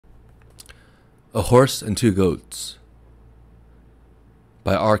A Horse and Two Goats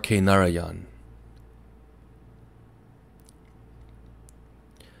by R.K. Narayan.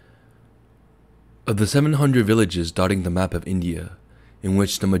 Of the 700 villages dotting the map of India, in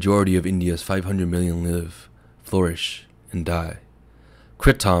which the majority of India's 500 million live, flourish, and die,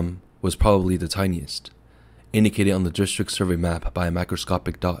 Kritam was probably the tiniest, indicated on the district survey map by a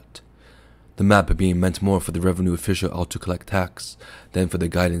microscopic dot, the map being meant more for the revenue official out to collect tax than for the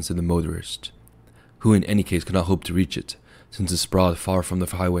guidance of the motorist, who in any case could not hope to reach it, since it sprawled far from the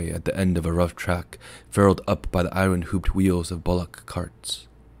highway at the end of a rough track furrowed up by the iron-hooped wheels of bullock carts.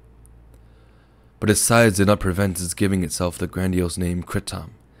 But its size did not prevent its giving itself the grandiose name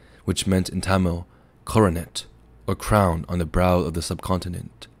Kritam, which meant in Tamil, coronet, or crown on the brow of the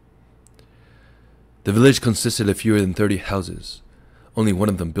subcontinent. The village consisted of fewer than 30 houses, only one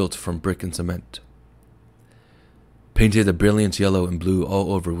of them built from brick and cement. Painted a brilliant yellow and blue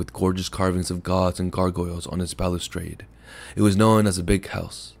all over with gorgeous carvings of gods and gargoyles on its balustrade, it was known as a big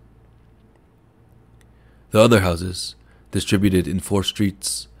house. The other houses, distributed in 4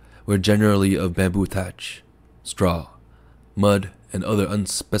 streets, were generally of bamboo thatch, straw, mud, and other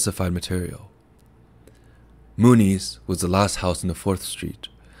unspecified material. Muni's was the last house in the 4th street,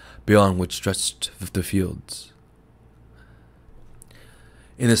 beyond which stretched the fields.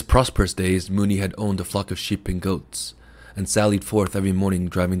 In his prosperous days, Muni had owned a flock of sheep and goats, and sallied forth every morning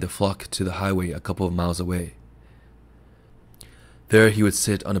driving the flock to the highway a couple of miles away. There he would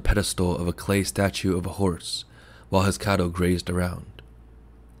sit on a pedestal of a clay statue of a horse, while his cattle grazed around.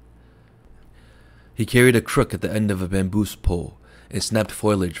 He carried a crook at the end of a bamboo pole, and snapped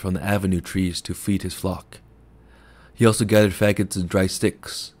foliage from the avenue trees to feed his flock. He also gathered faggots and dry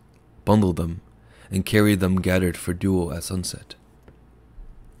sticks, bundled them, and carried them gathered for duel at sunset.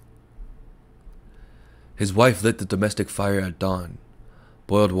 His wife lit the domestic fire at dawn,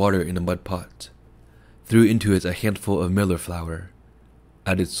 boiled water in a mud pot, threw into it a handful of miller flour,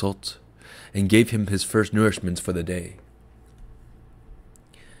 added salt, and gave him his first nourishments for the day.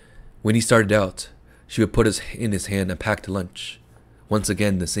 When he started out, she would put in his hand a packed lunch, once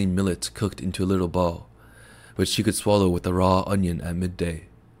again the same millet cooked into a little ball, which she could swallow with a raw onion at midday.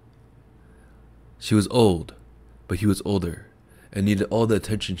 She was old, but he was older, and needed all the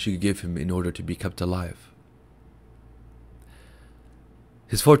attention she could give him in order to be kept alive.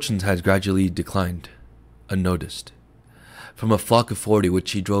 His fortunes had gradually declined, unnoticed. From a flock of 40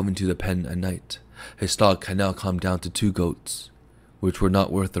 which he drove into the pen at night, his stock had now come down to 2 goats, which were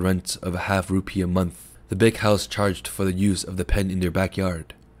not worth the rent of a half rupee a month the big house charged for the use of the pen in their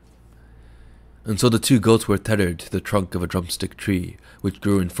backyard. And so the 2 goats were tethered to the trunk of a drumstick tree, which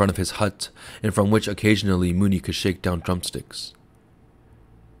grew in front of his hut, and from which occasionally Muni could shake down drumsticks.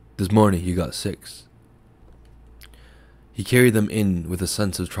 This morning he got 6. He carried them in with a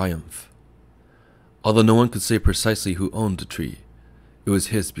sense of triumph. Although no one could say precisely who owned the tree, it was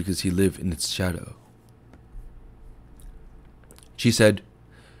his because he lived in its shadow. She said,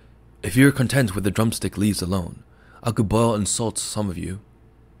 "If you are content with the drumstick leaves alone, I could boil and salt some of you."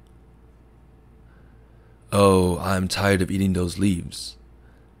 "Oh, I am tired of eating those leaves.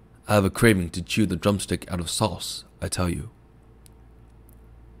 I have a craving to chew the drumstick out of sauce, I tell you."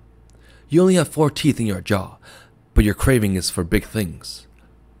 "You only have 4 teeth in your jaw, but your craving is for big things.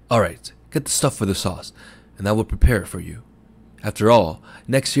 Alright, get the stuff for the sauce, and I will prepare it for you. After all,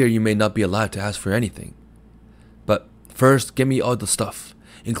 next year you may not be allowed to ask for anything. But first, get me all the stuff,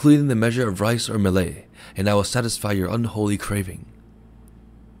 including the measure of rice or millet, and I will satisfy your unholy craving."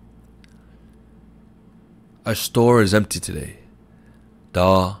 "Our store is empty today.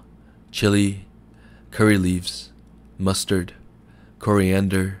 Dal, chili, curry leaves, mustard,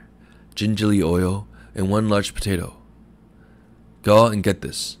 coriander, gingerly oil, and 1 large potato. Go out and get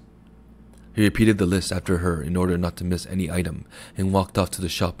this." He repeated the list after her in order not to miss any item, and walked off to the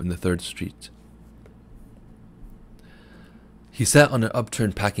shop in the 3rd street. He sat on an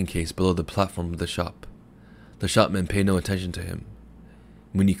upturned packing case below the platform of the shop. The shopman paid no attention to him.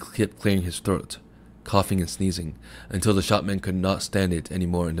 Muni kept clearing his throat, coughing and sneezing, until the shopman could not stand it any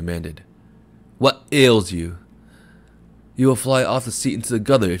more and demanded, "What ails you? You will fly off the seat into the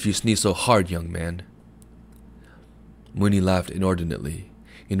gutter if you sneeze so hard, young man." Muni laughed inordinately,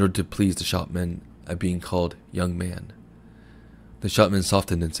 in order to please the shopman at being called young man. The shopman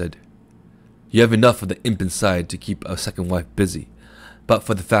softened and said, "You have enough of the imp inside to keep a second wife busy, but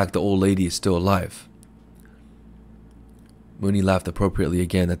for the fact the old lady is still alive." Muni laughed appropriately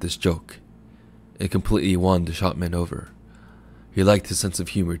again at this joke. It completely won the shopman over. He liked his sense of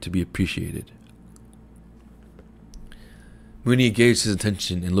humor to be appreciated. Muni engaged his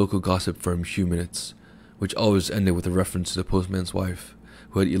attention in local gossip for a few minutes, which always ended with a reference to the postman's wife,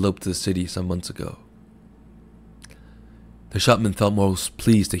 who had eloped to the city some months ago. The shopman felt most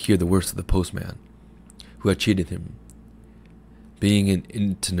pleased to hear the worst of the postman, who had cheated him. Being an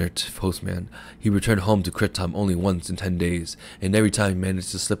itinerant postman, he returned home to Kritom only once in 10 days, and every time he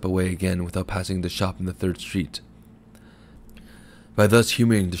managed to slip away again without passing the shop in the 3rd street. By thus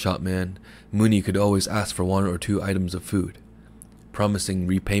humoring the shopman, Mooney could always ask for 1 or 2 items of food, promising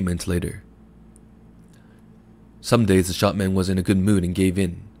repayment later. Some days the shopman was in a good mood and gave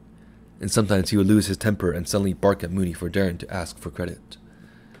in, and sometimes he would lose his temper and suddenly bark at Mooney for daring to ask for credit.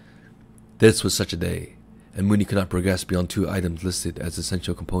 This was such a day, and Mooney could not progress beyond 2 items listed as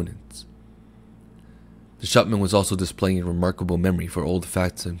essential components. The shopman was also displaying a remarkable memory for old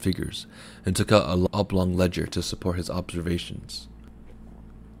facts and figures, and took out an oblong ledger to support his observations.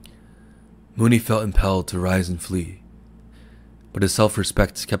 Mooney felt impelled to rise and flee, but his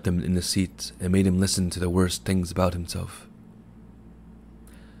self-respect kept him in the seat and made him listen to the worst things about himself.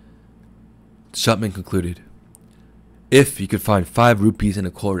 The shopman concluded, "If you could find 5 rupees and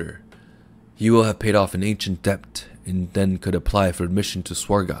a quarter, you will have paid off an ancient debt and then could apply for admission to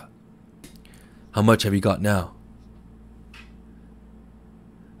Swarga. How much have you got now?"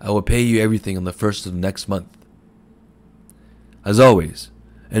 "I will pay you everything on the 1st of the next month." "As always,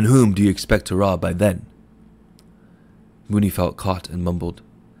 and whom do you expect to rob by then?" Mooney felt caught and mumbled,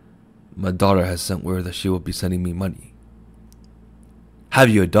 "My daughter has sent word that she will be sending me money." "Have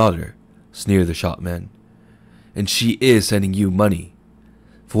you a daughter?" sneered the shopman. "And she is sending you money.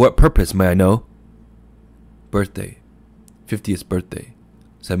 For what purpose, may I know?" "Birthday. 50th birthday,"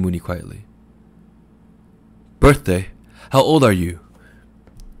 said Mooney quietly. "Birthday? How old are you?"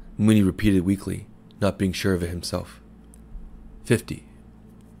 Mooney repeated weakly, not being sure of it himself. 50.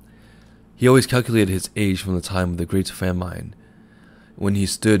 He always calculated his age from the time of the Great Famine, when he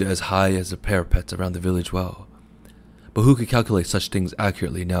stood as high as a parapet around the village well. But who could calculate such things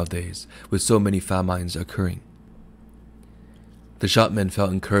accurately nowadays, with so many famines occurring? The shopman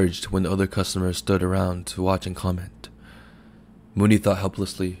felt encouraged when the other customers stood around to watch and comment. Mooney thought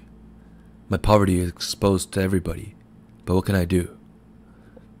helplessly, "My poverty is exposed to everybody, but what can I do?"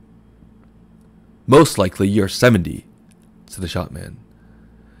 "Most likely you're 70, said the shopman.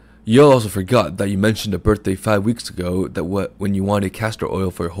 "You also forgot that you mentioned a birthday 5 weeks ago when you wanted castor oil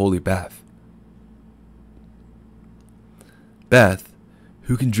for a holy bath." "Bath?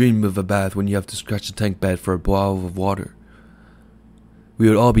 Who can dream of a bath when you have to scratch the tank bed for a bowl of water? We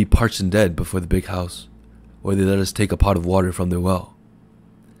would all be parched and dead before the big house, or they let us take a pot of water from their well."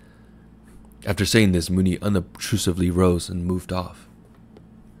 After saying this, Mooney unobtrusively rose and moved off.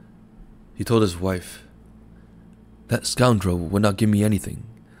 He told his wife, "That scoundrel would not give me anything,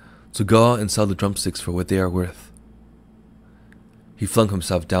 so go out and sell the drumsticks for what they are worth." He flung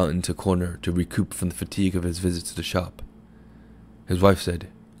himself down into a corner to recoup from the fatigue of his visit to the shop. His wife said,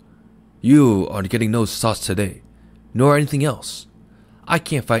 "You are getting no sauce today, nor anything else. I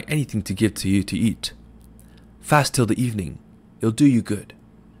can't find anything to give to you to eat. Fast till the evening. It'll do you good.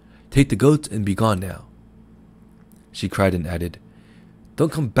 Take the goats and be gone now." She cried and added,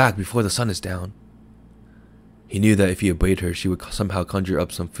 "Don't come back before the sun is down." He knew that if he obeyed her, she would somehow conjure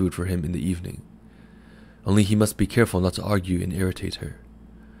up some food for him in the evening. Only he must be careful not to argue and irritate her.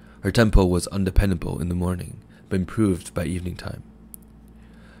 Her tempo was undependable in the morning, but improved by evening time.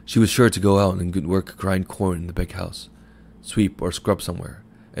 She was sure to go out and grind corn in the big house, sweep or scrub somewhere,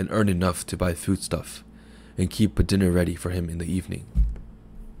 and earn enough to buy foodstuff, and keep a dinner ready for him in the evening.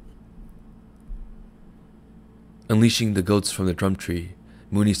 Unleashing the goats from the drum tree,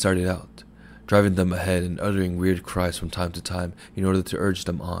 Mooney started out, driving them ahead and uttering weird cries from time to time in order to urge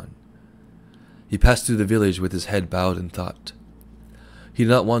them on. He passed through the village with his head bowed in thought. He did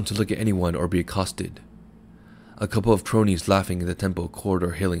not want to look at anyone or be accosted. A couple of cronies laughing in the temple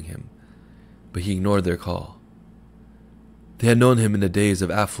corridor hailing him, but he ignored their call. They had known him in the days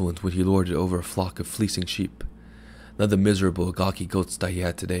of affluence when he lorded over a flock of fleecing sheep, not the miserable, gawky goats that he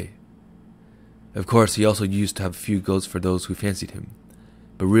had today. Of course, he also used to have a few goats for those who fancied him,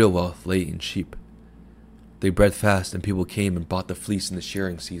 but real wealth lay in sheep. They bred fast, and people came and bought the fleece in the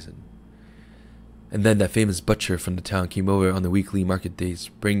shearing season. And then that famous butcher from the town came over on the weekly market days,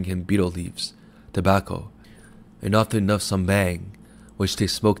 bringing him betel leaves, tobacco, and often enough some bang, which they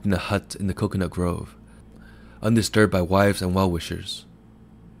smoked in a hut in the coconut grove, undisturbed by wives and well-wishers.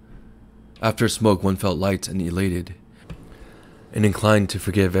 After a smoke, one felt light and elated, and inclined to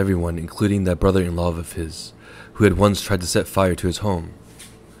forgive everyone, including that brother-in-law of his, who had once tried to set fire to his home.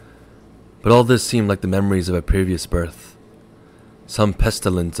 But all this seemed like the memories of a previous birth. Some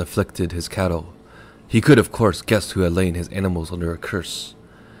pestilence afflicted his cattle. He could, of course, guess who had lain his animals under a curse,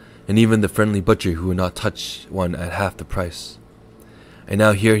 and even the friendly butcher who would not touch one at half the price. and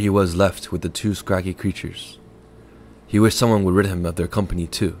now here he was left with the two scraggy creatures. He wished someone would rid him of their company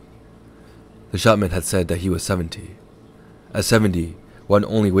too. The shopman had said that he was 70. At 70, one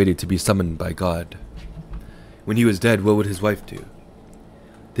only waited to be summoned by God. When he was dead, what would his wife do?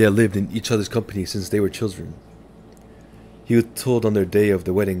 They had lived in each other's company since they were children. He was told on their day of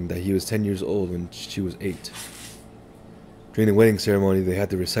the wedding that he was 10 years old when she was 8. During the wedding ceremony, they had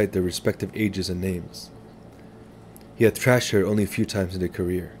to recite their respective ages and names. He had thrashed her only a few times in their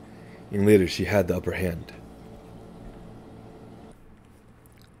career, and later she had the upper hand.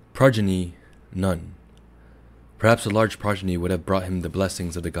 Progeny, none. Perhaps a large progeny would have brought him the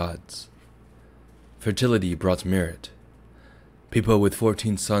blessings of the gods. Fertility brought merit. People with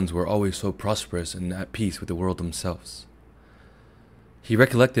 14 sons were always so prosperous and at peace with the world themselves. He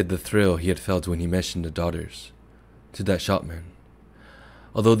recollected the thrill he had felt when he mentioned the daughters to that shopman.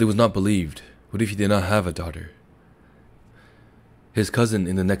 Although they was not believed, what if he did not have a daughter? His cousin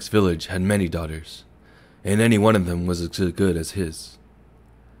in the next village had many daughters, and any one of them was as good as his.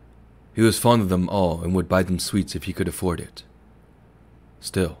 He was fond of them all and would buy them sweets if he could afford it.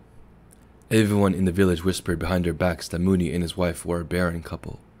 Still, everyone in the village whispered behind their backs that Mooney and his wife were a barren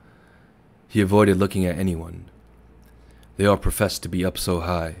couple. He avoided looking at anyone. They all professed to be up so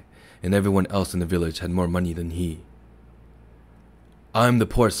high, and everyone else in the village had more money than he. I am the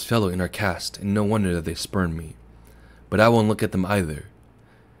poorest fellow in our caste, and no wonder that they spurn me. But I won't look at them either.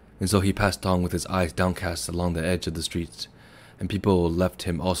 And so he passed on with his eyes downcast along the edge of the streets, and people left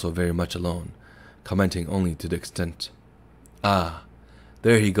him also very much alone, commenting only to the extent, "Ah,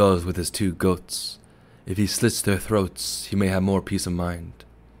 there he goes with his 2 goats. If he slits their throats, he may have more peace of mind."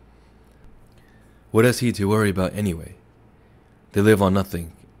 What has he to worry about anyway? They live on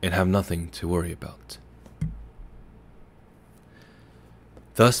nothing and have nothing to worry about.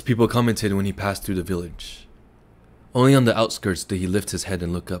 Thus people commented when he passed through the village. Only on the outskirts did he lift his head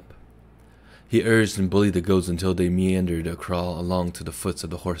and look up. He urged and bullied the goats until they meandered a crawl along to the foots of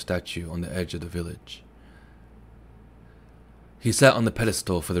the horse statue on the edge of the village. He sat on the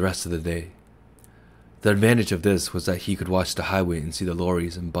pedestal for the rest of the day. The advantage of this was that he could watch the highway and see the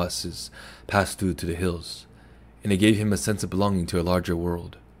lorries and buses pass through to the hills, and it gave him a sense of belonging to a larger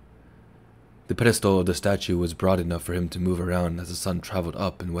world. The pedestal of the statue was broad enough for him to move around as the sun traveled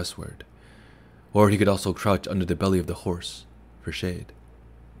up and westward, or he could also crouch under the belly of the horse for shade.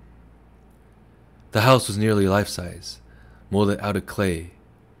 The house was nearly life-size, molded out of clay,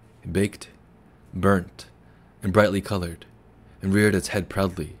 baked, burnt, and brightly colored, and reared its head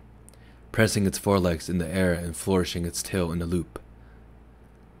proudly, pressing its forelegs in the air and flourishing its tail in a loop.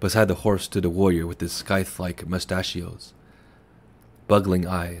 Beside the horse stood a warrior with his scythe-like mustachios, bugling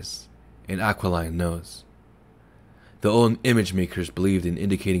eyes, and aquiline nose. The old image makers believed in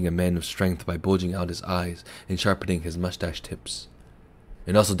indicating a man of strength by bulging out his eyes and sharpening his mustache tips,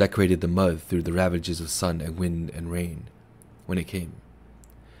 and also decorated the mud through the ravages of sun and wind and rain when it came.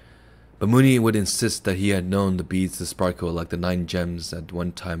 But Mooney would insist that he had known the beads to sparkle like the 9 gems at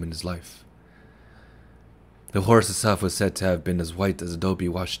one time in his life. The horse itself was said to have been as white as a adobe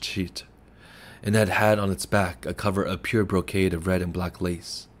washed sheet, and had had on its back a cover of pure brocade of red and black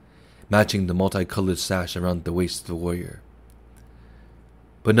lace, matching the multicolored sash around the waist of the warrior.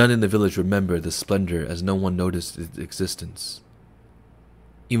 But none in the village remembered the splendor, as no one noticed its existence.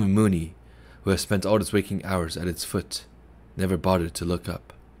 Even Mooney, who had spent all his waking hours at its foot, never bothered to look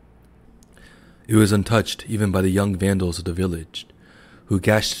up. It was untouched even by the young vandals of the village, who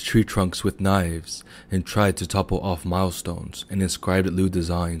gashed tree trunks with knives and tried to topple off milestones and inscribed lewd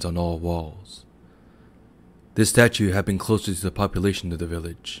designs on all walls. This statue had been closer to the population of the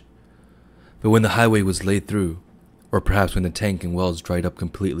village. But when the highway was laid through, or perhaps when the tank and wells dried up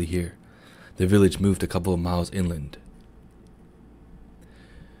completely here, the village moved a couple of miles inland.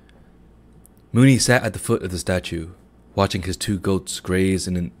 Mooney sat at the foot of the statue, watching his 2 goats graze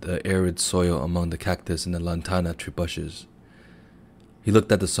in the arid soil among the cactus and the lantana tree bushes. He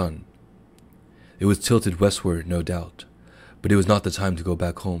looked at the sun. It was tilted westward, no doubt, but it was not the time to go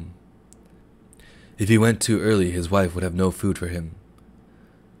back home. If he went too early, his wife would have no food for him.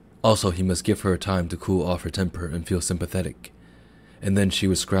 Also, he must give her time to cool off her temper and feel sympathetic, and then she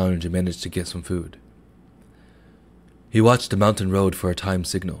would scrounge and manage to get some food. He watched the mountain road for a time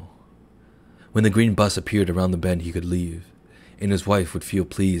signal. When the green bus appeared around the bend, he could leave, and his wife would feel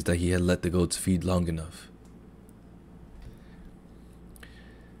pleased that he had let the goats feed long enough.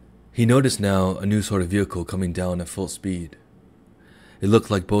 He noticed now a new sort of vehicle coming down at full speed. It looked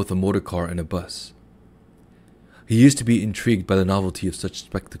like both a motor car and a bus. He used to be intrigued by the novelty of such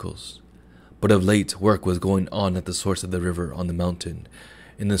spectacles, but of late work was going on at the source of the river on the mountain,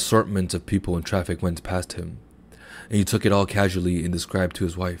 and an assortment of people and traffic went past him, and he took it all casually and described to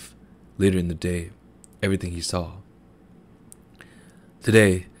his wife, later in the day, everything he saw.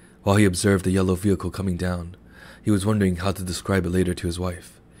 Today, while he observed the yellow vehicle coming down, he was wondering how to describe it later to his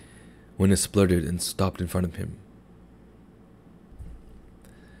wife, when it spluttered and stopped in front of him.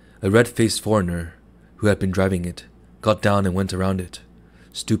 A red-faced foreigner, who had been driving it, got down and went around it,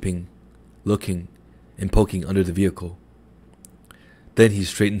 stooping, looking, and poking under the vehicle. Then he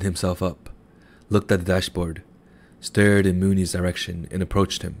straightened himself up, looked at the dashboard, stared in Mooney's direction, and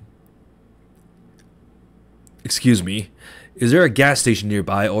approached him. "Excuse me, is there a gas station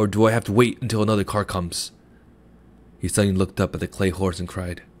nearby, or do I have to wait until another car comes?" He suddenly looked up at the clay horse and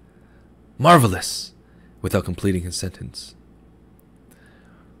cried, "Marvelous!" without completing his sentence.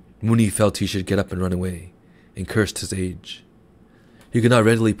 Mooney felt he should get up and run away, and cursed his age. He could not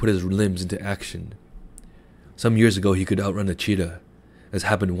readily put his limbs into action. Some years ago he could outrun a cheetah, as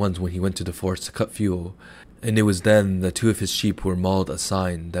happened once when he went to the forest to cut fuel, and it was then that 2 of his sheep were mauled, a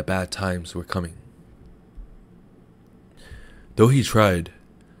sign that bad times were coming. Though he tried,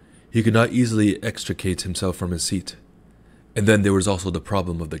 he could not easily extricate himself from his seat, and then there was also the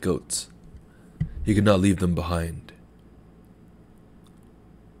problem of the goats. He could not leave them behind.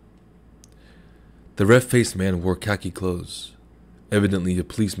 The red-faced man wore khaki clothes, evidently a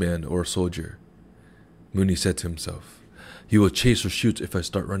policeman or a soldier. Mooney said to himself, "He will chase or shoot if I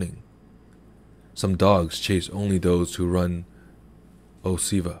start running. Some dogs chase only those who run. Oh,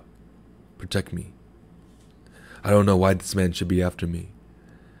 Siva, protect me. I don't know why this man should be after me."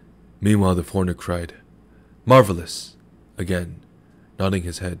 Meanwhile, the foreigner cried, "Marvelous!" again, nodding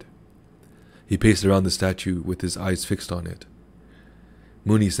his head. He paced around the statue with his eyes fixed on it.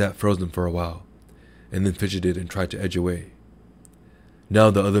 Mooney sat frozen for a while, and then fidgeted and tried to edge away. Now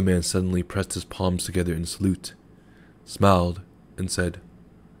the other man suddenly pressed his palms together in salute, smiled, and said,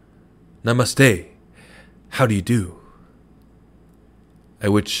 "Namaste! How do you do?"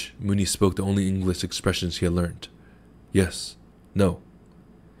 At which Mooney spoke the only English expressions he had learnt. Yes, no.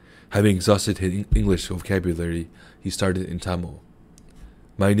 Having exhausted his English vocabulary, he started in Tamil.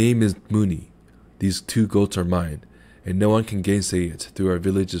 "My name is Mooney. These 2 goats are mine, and no one can gainsay it, though our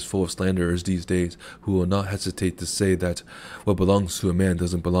village is full of slanderers these days who will not hesitate to say that what belongs to a man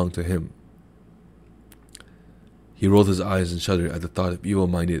doesn't belong to him." He rolled his eyes and shuddered at the thought of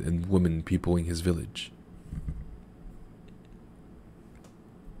evil-minded and women peopling his village.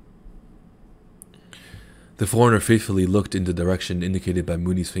 The foreigner faithfully looked in the direction indicated by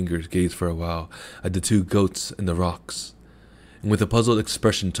Mooney's fingers, gazed for a while at the 2 goats and the rocks, and with a puzzled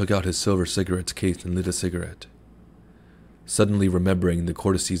expression took out his silver cigarette case and lit a cigarette. Suddenly remembering the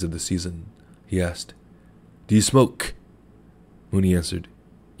courtesies of the season, he asked, "Do you smoke?" Mooney answered,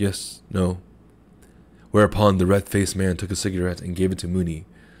 "Yes, no." Whereupon the red-faced man took a cigarette and gave it to Mooney,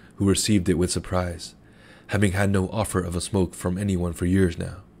 who received it with surprise, having had no offer of a smoke from anyone for years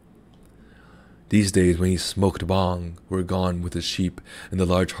now. These days when he smoked bong were gone with his sheep and the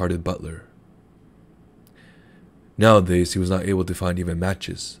large-hearted butler. Nowadays he was not able to find even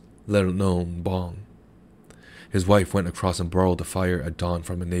matches, let alone bong. His wife went across and borrowed a fire at dawn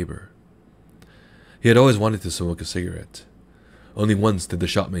from a neighbor. He had always wanted to smoke a cigarette. Only once did the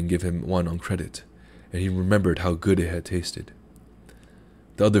shopman give him one on credit, and he remembered how good it had tasted.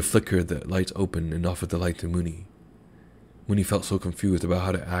 The other flickered the light open and offered the light to Mooney. Mooney felt so confused about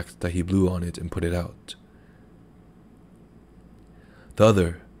how to act that he blew on it and put it out. The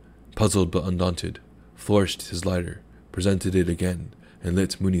other, puzzled but undaunted, flourished his lighter, presented it again, and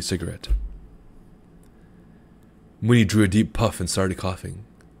lit Mooney's cigarette. Mooney drew a deep puff and started coughing.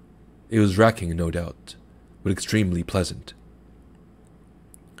 It was racking, no doubt, but extremely pleasant.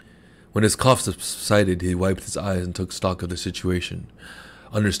 When his cough subsided, he wiped his eyes and took stock of the situation,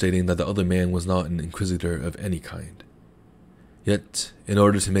 understating that the other man was not an inquisitor of any kind. Yet, in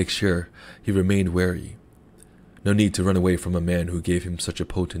order to make sure, he remained wary. No need to run away from a man who gave him such a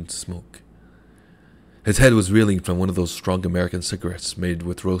potent smoke. His head was reeling from one of those strong American cigarettes made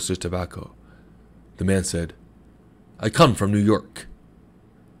with roaster's tobacco. The man said, "I come from New York,"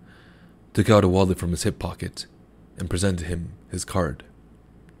 took out a wallet from his hip pocket, and presented him his card.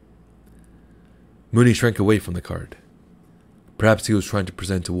 Mooney shrank away from the card. Perhaps he was trying to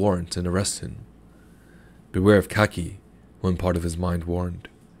present a warrant and arrest him. Beware of khaki, one part of his mind warned.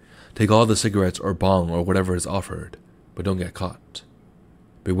 Take all the cigarettes or bong or whatever is offered, but don't get caught.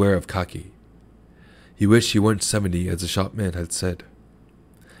 Beware of khaki. He wished he weren't 70, as the shopman had said.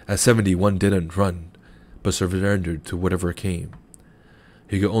 At 70, one didn't run, but surrendered to whatever came.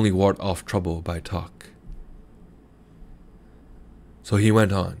 He could only ward off trouble by talk. So he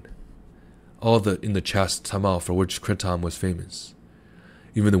went on, all in the chaste Tamil for which Kritam was famous.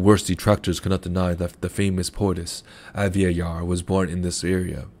 Even the worst detractors could not deny that the famous poetess Aviayar was born in this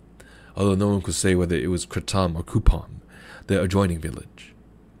area, although no one could say whether it was Kritam or Kupam, the adjoining village.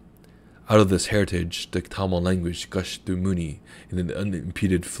 Out of this heritage, the Tamil language gushed through Muni in an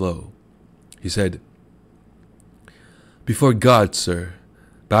unimpeded flow. He said, "Before God, sir,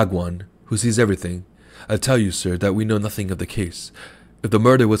 Bhagwan, who sees everything, I tell you, sir, that we know nothing of the case. If the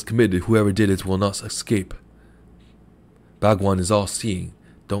murder was committed, whoever did it will not escape. Bhagwan is all-seeing.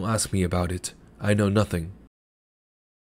 Don't ask me about it. I know nothing."